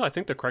 Honestly, I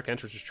think the correct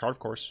answer is just Chart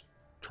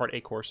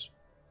a course.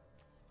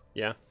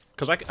 Yeah,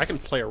 because I can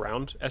play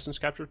around Essence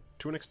Capture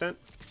to an extent,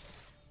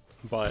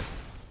 but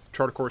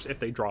Charter Course, if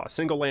they draw a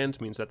single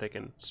land, means that they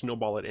can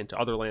snowball it into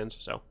other lands.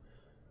 So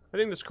I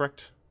think that's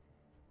correct.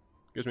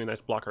 Gives me a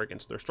nice blocker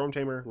against their Storm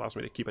Tamer. Allows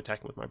me to keep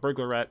attacking with my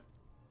Burglar Rat.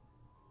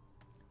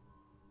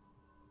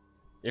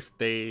 If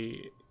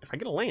I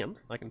get a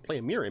land, I can play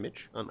a Mirror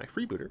Image on my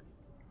Freebooter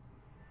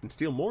and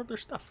steal more of their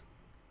stuff.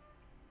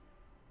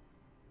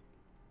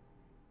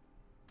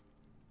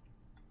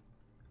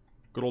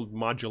 Good old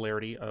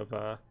modularity of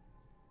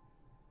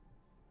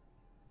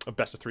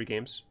best of 3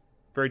 games.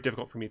 Very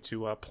difficult for me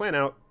to plan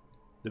out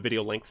the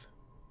video length,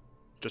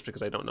 just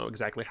because I don't know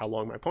exactly how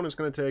long my opponent's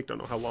going to take. Don't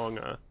know how long.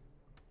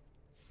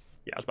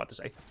 Yeah, I was about to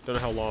say. Don't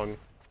know how long.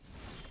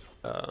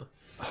 Oh,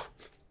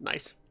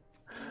 nice.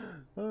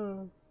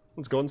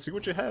 Let's go and see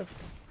what you have.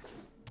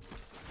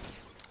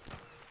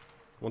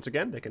 Once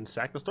again, they can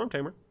sack the Storm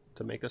Tamer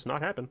to make this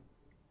not happen.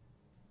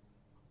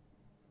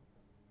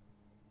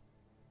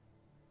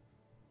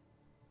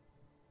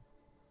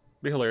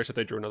 Be hilarious if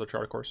they drew another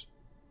Charter Course.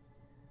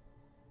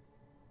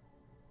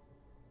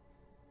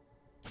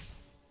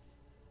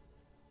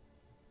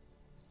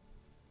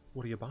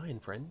 What are you buying,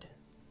 friend?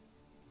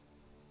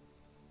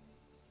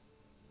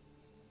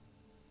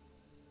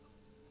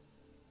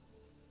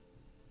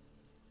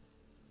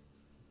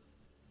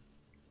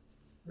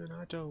 And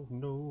I don't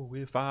know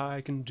if I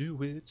can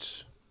do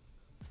it.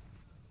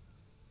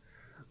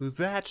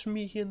 That's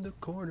me in the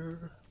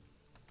corner.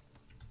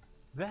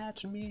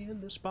 That's me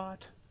in the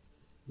spotlight.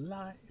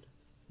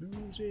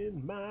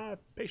 Losing my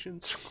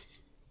patience.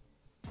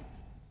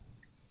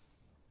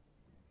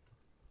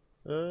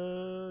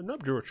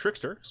 Nope, drew a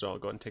Trickster, so I'll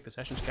go ahead and take this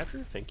Ashen's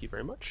Capture. Thank you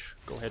very much.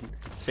 Go ahead and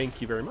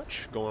thank you very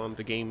much. Go on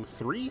to game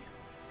 3.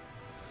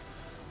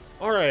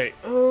 Alright,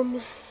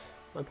 my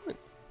opponent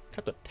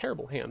kept a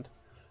terrible hand.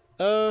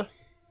 I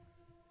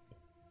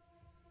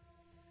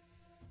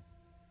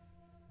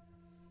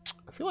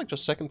feel like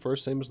just second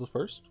first, same as the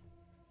first.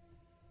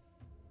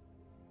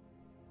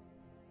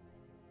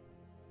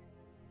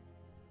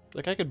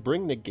 Like, I could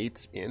bring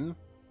Negates in.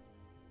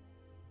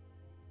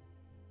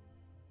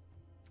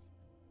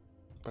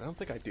 But I don't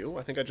think I do.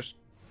 I think I just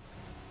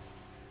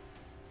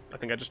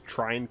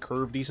try and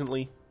curve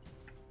decently.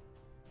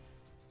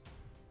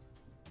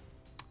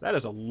 That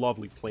is a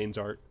lovely Plains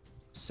art.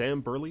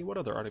 Sam Burley, what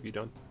other art have you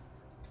done?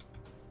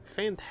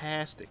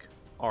 Fantastic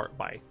art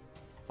by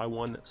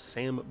one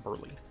Sam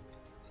Burley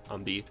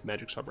on the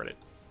Magic subreddit.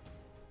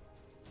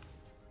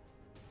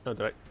 Oh,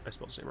 did I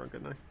spelled the same wrong,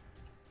 didn't I?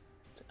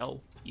 It's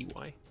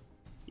L-E-Y.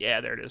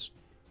 Yeah, there it is.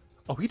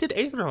 Oh, he did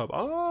Aether Hub.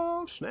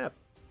 Oh, snap.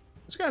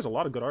 This guy has a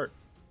lot of good art.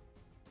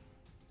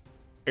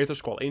 Aether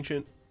Squall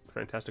Ancient,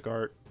 fantastic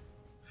art.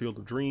 Field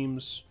of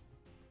Dreams.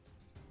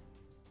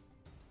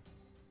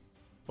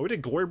 Oh, we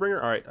did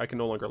Glorybringer? Alright, I can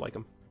no longer like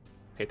him.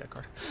 Hate that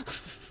card.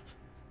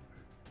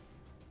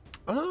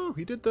 Oh,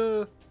 he did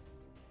the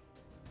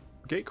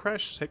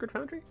Gatecrash Sacred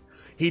Foundry?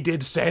 He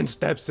did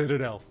Sandstep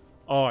Citadel.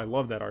 Oh, I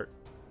love that art.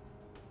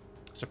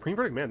 Supreme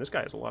Verdict, man, this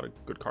guy has a lot of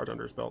good cards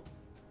under his belt.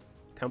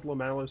 Temple of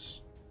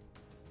Malice.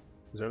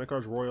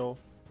 Zendikar's Royal.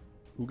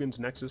 Ugin's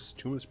Nexus.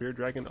 Tomb of the Spirit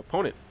Dragon.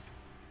 Opponent.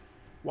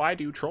 Why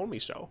do you troll me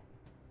so?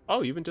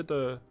 Oh, you even did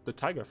the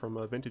Taiga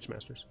from Vintage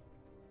Masters.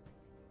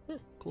 Yeah,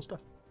 cool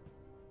stuff.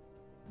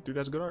 Dude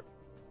has good art.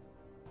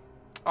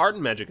 Art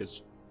and Magic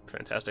is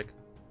fantastic.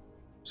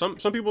 Some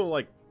people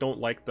like don't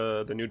like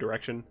the new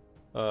direction.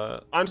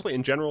 Honestly,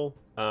 in general,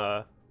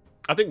 I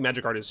think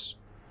Magic art is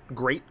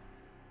great.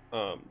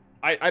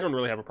 I don't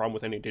really have a problem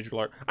with any digital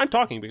art. I'm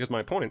talking because my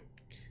opponent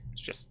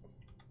is just,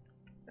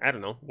 I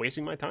don't know,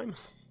 wasting my time.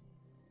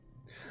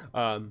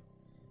 A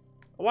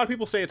lot of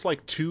people say it's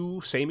like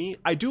too samey.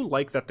 I do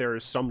like that there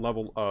is some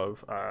level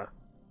of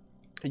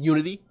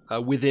unity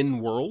within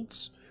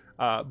worlds.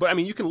 But I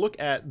mean, you can look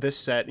at this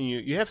set and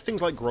you have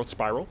things like Growth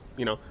Spiral.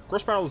 You know,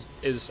 Growth Spiral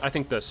is I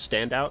think the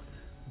standout,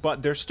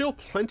 but there's still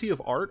plenty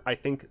of art I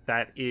think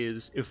that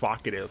is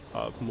evocative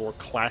of more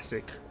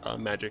classic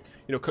Magic.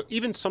 You know,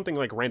 even something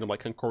like random like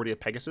Concordia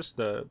Pegasus,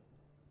 the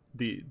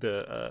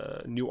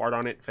new art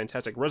on it,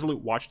 fantastic. Resolute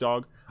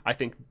Watchdog I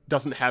think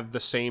doesn't have the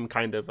same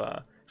kind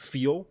of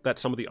feel that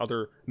some of the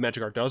other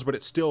Magic art does, but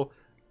it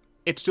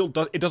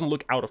doesn't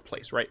look out of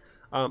place, right?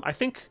 I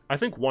think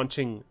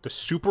wanting the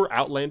super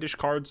outlandish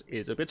cards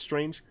is a bit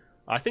strange.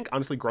 I think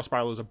honestly Growth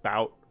Spiral is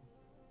about,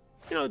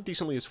 you know,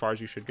 decently as far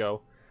as you should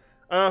go.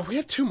 We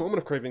have 2 Moment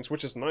of Cravings,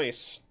 which is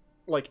nice,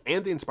 like,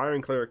 and the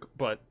Inspiring Cleric,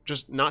 but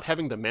just not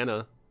having the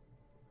mana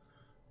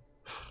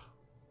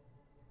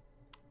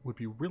would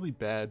be really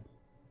bad.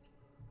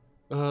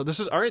 This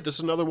is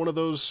another one of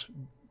those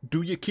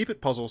do you keep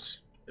it puzzles.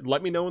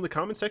 Let me know in the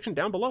comment section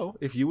down below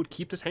if you would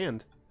keep this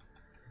hand.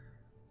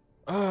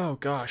 Oh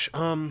gosh,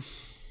 we're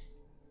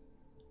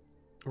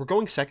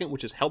going second,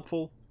 which is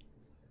helpful.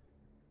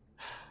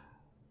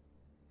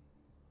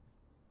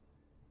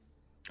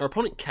 Our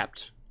opponent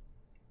kept.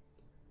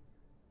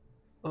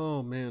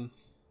 Oh man,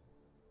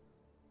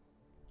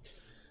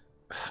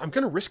 I'm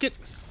gonna risk it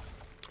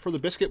for the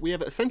biscuit. We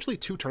have essentially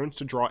 2 turns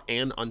to draw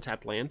an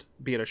untapped land,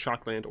 be it a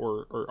shock land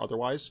or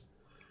otherwise.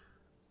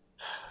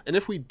 And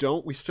if we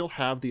don't, we still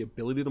have the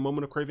ability to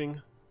Moment of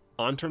Craving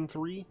on turn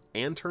 3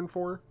 and turn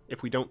 4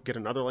 if we don't get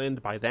another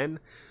land by then.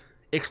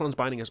 Ixalan's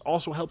Binding is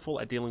also helpful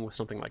at dealing with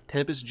something like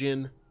Tempest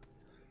Djinn.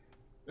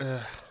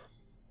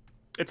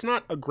 It's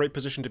not a great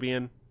position to be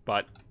in,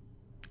 but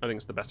I think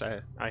it's the best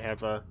I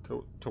have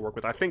to work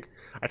with. I think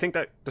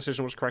that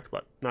decision was correct,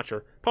 but not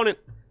sure. Opponent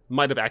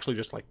might have actually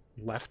just like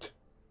left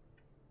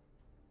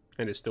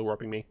and is still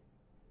warping me.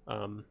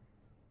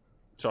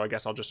 So I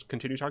guess I'll just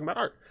continue talking about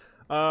art.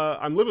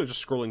 I'm literally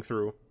just scrolling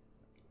through.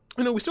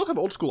 You know, we still have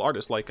old school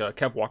artists like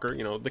Kev Walker,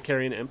 you know, the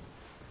Carrion Imp,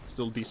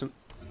 still decent.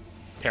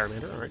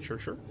 Paramander, alright,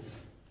 sure.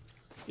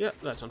 Yeah,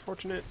 that's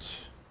unfortunate.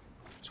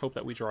 Let's hope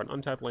that we draw an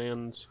untapped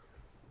land.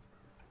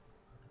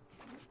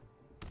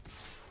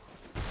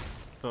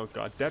 Oh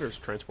god, Debtor's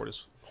Transport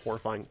is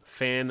horrifying.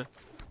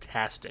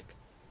 Fantastic.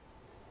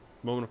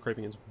 Moment of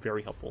Craving is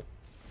very helpful.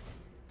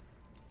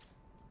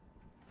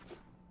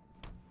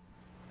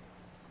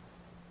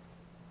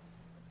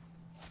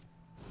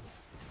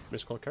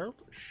 Mistcall Herald?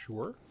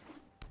 Sure.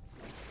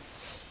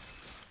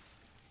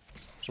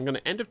 So I'm going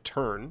to end of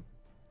turn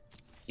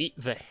eat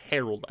the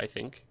Herald, I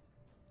think.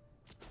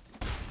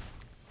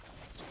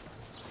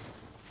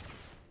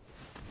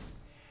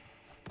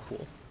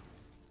 Cool.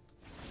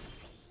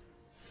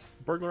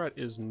 Burglar Rat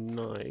is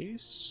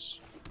nice.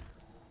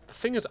 The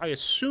thing is, I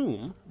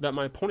assume that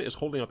my opponent is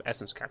holding up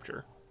Essence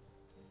Capture.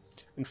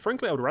 And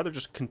frankly, I would rather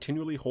just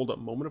continually hold up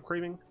Moment of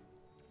Craving.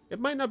 It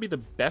might not be the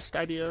best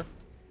idea,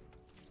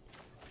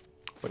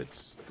 but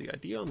it's the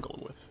idea I'm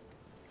going with.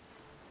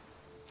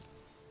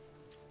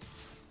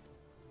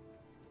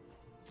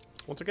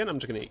 Once again, I'm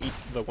just going to eat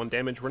the 1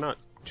 damage. We're not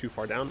too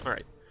far down.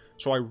 Alright.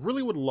 So I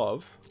really would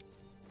love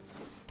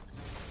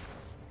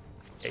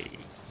a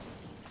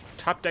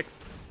top deck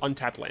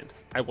untapped land.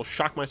 I will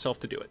shock myself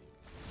to do it.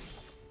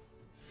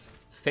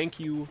 Thank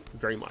you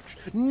very much.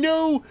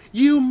 No!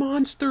 You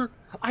monster!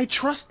 I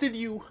trusted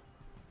you!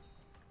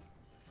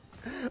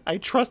 I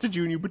trusted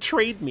you and you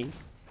betrayed me.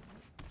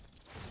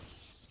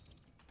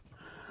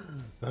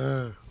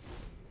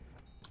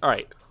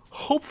 Alright.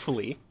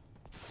 Hopefully...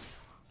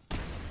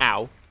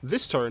 Ow.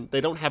 This turn,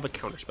 they don't have a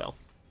counterspell.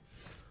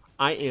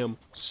 I am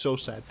so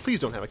sad. Please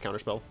don't have a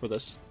counterspell for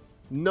this.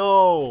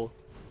 No!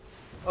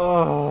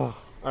 Oh.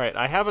 Alright,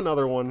 I have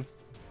another one.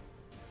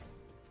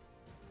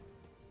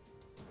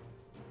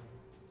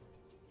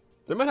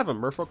 They might have a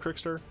Merfolk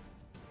Trickster.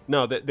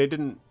 No, they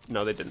didn't.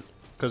 No, they didn't.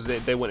 Because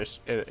they went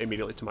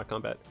immediately to my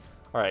combat.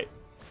 Alright.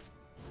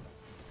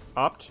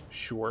 Opt?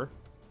 Sure.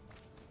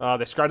 They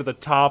scryed at the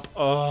top.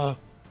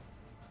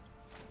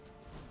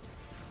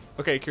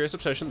 Okay, Curious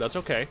Obsession. That's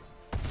okay.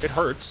 It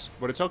hurts,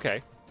 but it's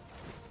okay.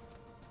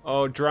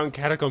 Oh, Drowned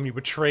Catacomb, you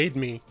betrayed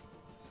me.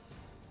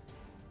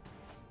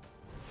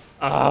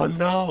 Oh,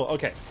 no.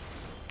 Okay.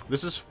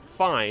 This is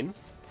fine.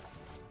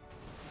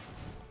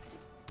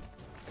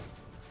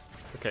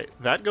 Okay,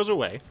 that goes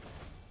away.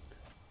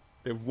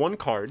 We have 1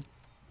 card.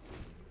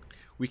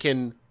 We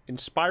can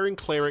Inspiring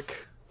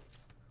Cleric.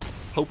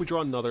 Hope we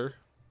draw another.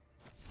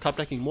 Top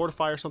decking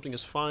Mortify or something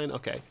is fine.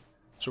 Okay.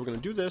 So we're going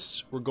to do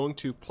this. We're going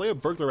to play a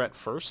Burglar Rat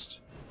first.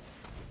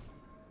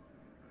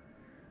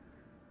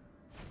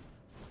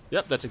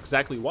 Yep, that's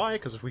exactly why,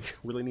 because we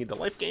really need the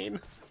life gain.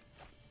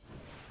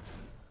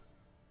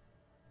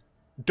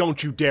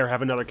 Don't you dare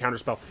have another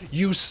counterspell.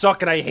 You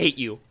suck and I hate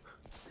you.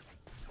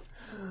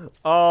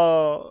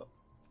 Oh.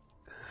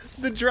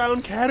 The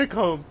Drowned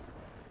Catacomb.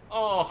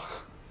 Oh.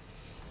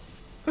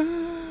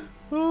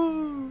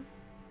 Oh.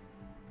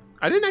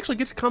 I didn't actually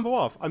get to combo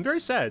off. I'm very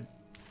sad.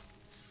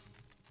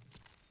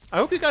 I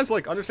hope you guys,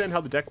 like, understand how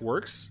the deck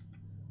works.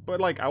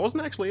 But, like, I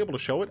wasn't actually able to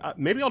show it.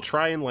 Maybe I'll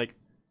try and, like,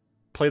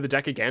 play the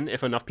deck again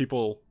if enough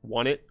people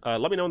want it.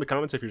 Let me know in the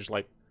comments if you're just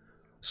like,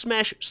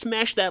 smash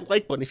that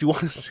like button if you want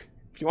to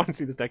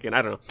see, this deck again.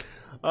 I don't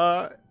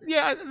know.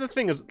 Yeah, the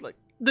thing is, like,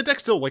 the deck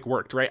still like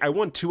worked, right? I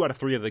won 2 out of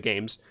 3 of the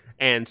games,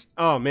 and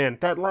oh man,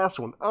 that last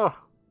one, oh,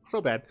 so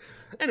bad.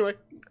 Anyway,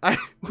 I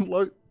would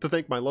love to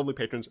thank my lovely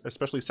patrons,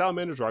 especially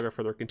Salamander Draga,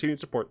 for their continued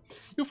support.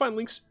 You'll find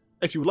links.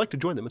 If you would like to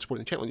join them and support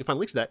the channel, you'll find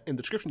links to that in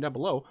the description down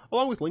below,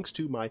 along with links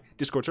to my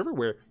Discord server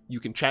where you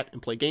can chat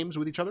and play games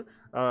with each other,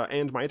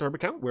 and my Etherhub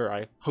account where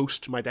I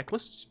host my deck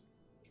lists.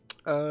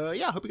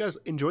 Yeah, I hope you guys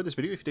enjoyed this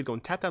video. If you did, go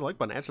and tap that like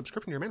button, add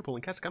subscription to your mana pool,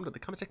 and cast a comment in the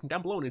comment section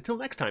down below. And until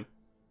next time,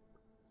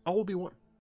 all will be one.